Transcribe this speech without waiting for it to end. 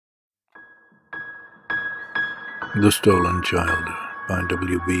The Stolen Child by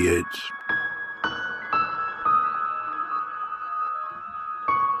W.B. Yeats.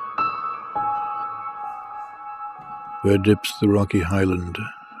 Where dips the rocky highland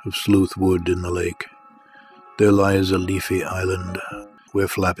of Sleuth Wood in the lake, there lies a leafy island where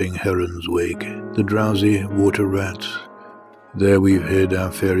flapping herons wake the drowsy water rats. There we've hid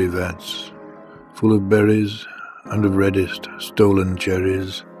our fairy vats, full of berries and of reddest stolen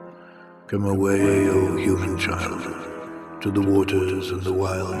cherries. Come away, O human child, to the waters and the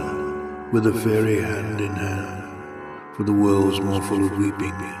wild, with a fairy hand in hand, for the world's more full of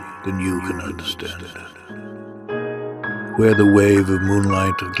weeping than you can understand. Where the wave of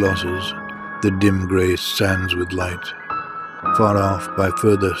moonlight glosses the dim grey sands with light, far off by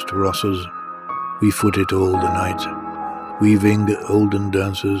furthest Rosses, we foot it all the night, weaving olden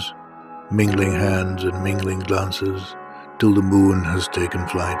dances, mingling hands and mingling glances, till the moon has taken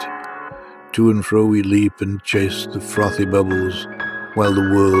flight. To and fro we leap and chase the frothy bubbles, while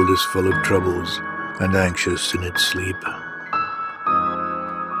the world is full of troubles and anxious in its sleep.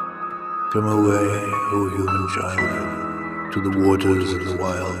 Come away, O human child, to the waters and the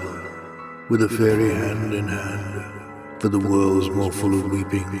wild, with a fairy hand in hand, for the world's more full of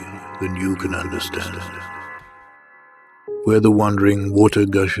weeping than you can understand. Where the wandering water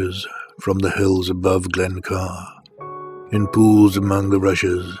gushes from the hills above Glencar, in pools among the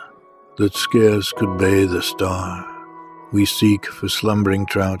rushes that scarce could bathe a star, we seek for slumbering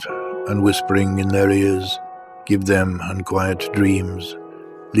trout, and whispering in their ears, give them unquiet dreams,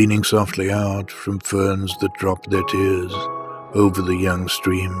 leaning softly out from ferns that drop their tears over the young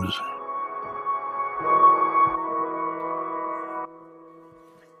streams.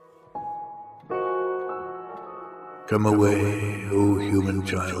 Come away, O human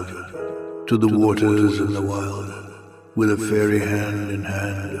child, to the waters and the wild, with a fairy hand in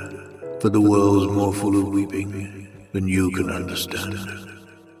hand, for the world's more full of weeping than you can understand.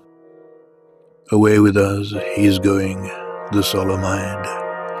 Away with us, he is going, the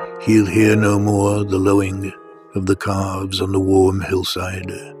solemn-eyed. He'll hear no more the lowing of the calves on the warm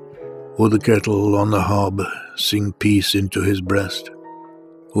hillside, or the kettle on the hob sing peace into his breast,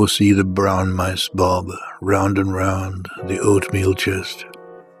 or see the brown mice bob round and round the oatmeal chest.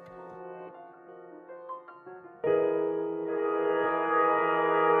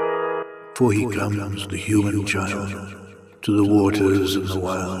 For he comes, the human child, to the waters and the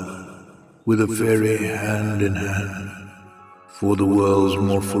wild, with a fairy hand in hand, for the world's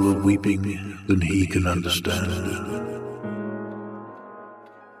more full of weeping than he can understand.